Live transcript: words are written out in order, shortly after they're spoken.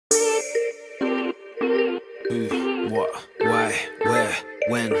Who, what, why, where,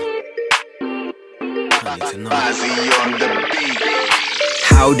 when? I need to know.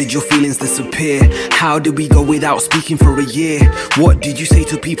 How did your feelings disappear? How did we go without speaking for a year? What did you say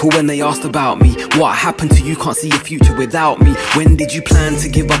to people when they asked about me? What happened to you? Can't see a future without me. When did you plan to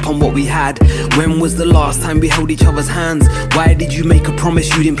give up on what we had? When was the last time we held each other's hands? Why did you make a promise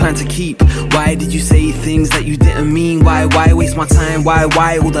you didn't plan to keep? Why did you say things that you didn't mean? Why waste my time?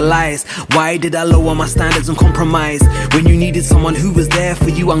 Why all the lies? Why did I lower my standards and compromise? When you needed someone who was there for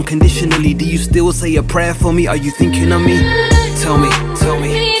you unconditionally, do you still say a prayer for me? Are you thinking of me? Tell me, tell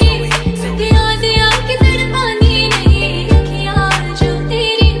me.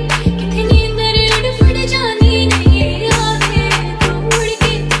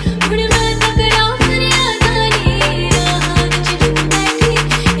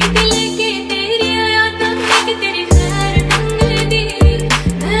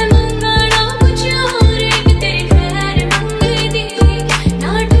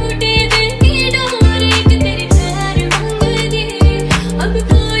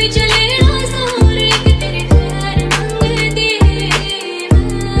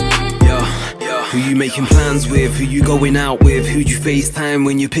 Who you making plans with, who you going out with, who'd you FaceTime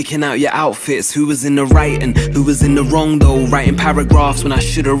when you're picking out your outfits? Who was in the right and who was in the wrong though? Writing paragraphs when I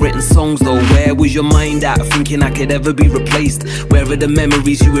should've written songs though. Where was your mind at, thinking I could ever be replaced? Where are the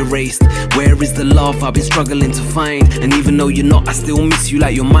memories you erased? Where is the love I've been struggling to find? And even though you're not, I still miss you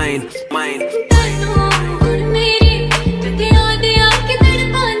like you're mine.